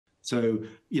So,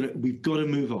 we've got to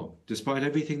move on. Despite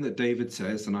everything that David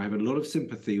says, and I have a lot of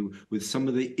sympathy with some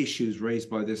of the issues raised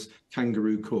by this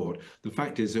kangaroo court, the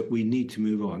fact is that we need to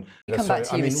move on. Come back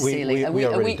to you, Mr. Seeley. We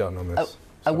are really done on this.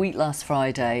 A week last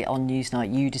Friday on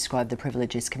Newsnight, you described the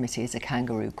Privileges Committee as a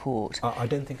kangaroo court. I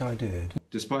don't think I did.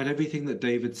 Despite everything that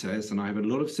David says, and I have a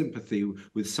lot of sympathy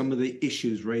with some of the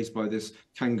issues raised by this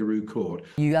kangaroo court.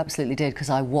 You absolutely did, because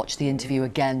I watched the interview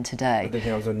again today. I didn't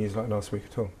think I was on Newsnight last week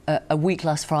at all. A week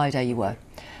last Friday you were,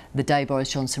 the day Boris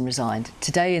Johnson resigned.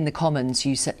 Today in the Commons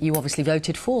you obviously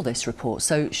voted for this report,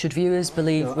 so should viewers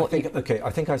believe I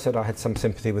think I said I had some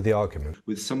sympathy with the argument.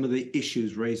 With some of the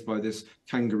issues raised by this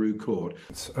kangaroo court.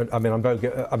 I mean,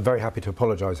 I'm very happy to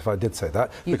apologise if I did say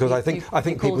that, because I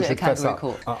think people should fess up.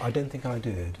 I don't think I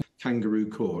did. Kangaroo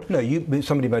court. No,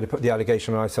 somebody made the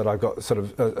allegation and I said I've got sort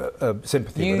of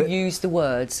sympathy with it. You used the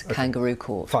words kangaroo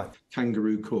court. Fine.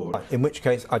 Kangaroo court. In which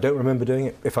case, I don't remember doing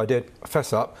it. If I did,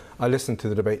 fess up. I listened to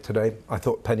the debate today. I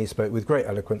thought Penny spoke with great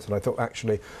eloquence, and I thought,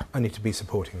 actually, I need to be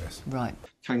supporting this. Right.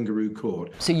 Kangaroo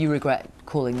court. So you regret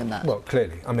calling them that? Well,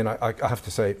 clearly. I mean, I have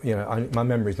to say, my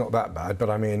memory's not that bad, but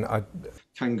I mean,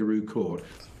 Kangaroo court.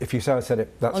 If you say I said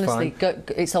it, that's fine.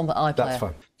 Honestly, it's on the iPlayer. That's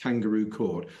fine. Kangaroo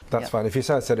court. That's fine. If you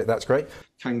say I said it, that's great.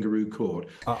 Kangaroo court.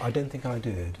 I don't think I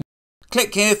did.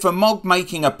 Click here for Mog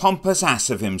making a pompous ass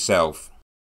of himself.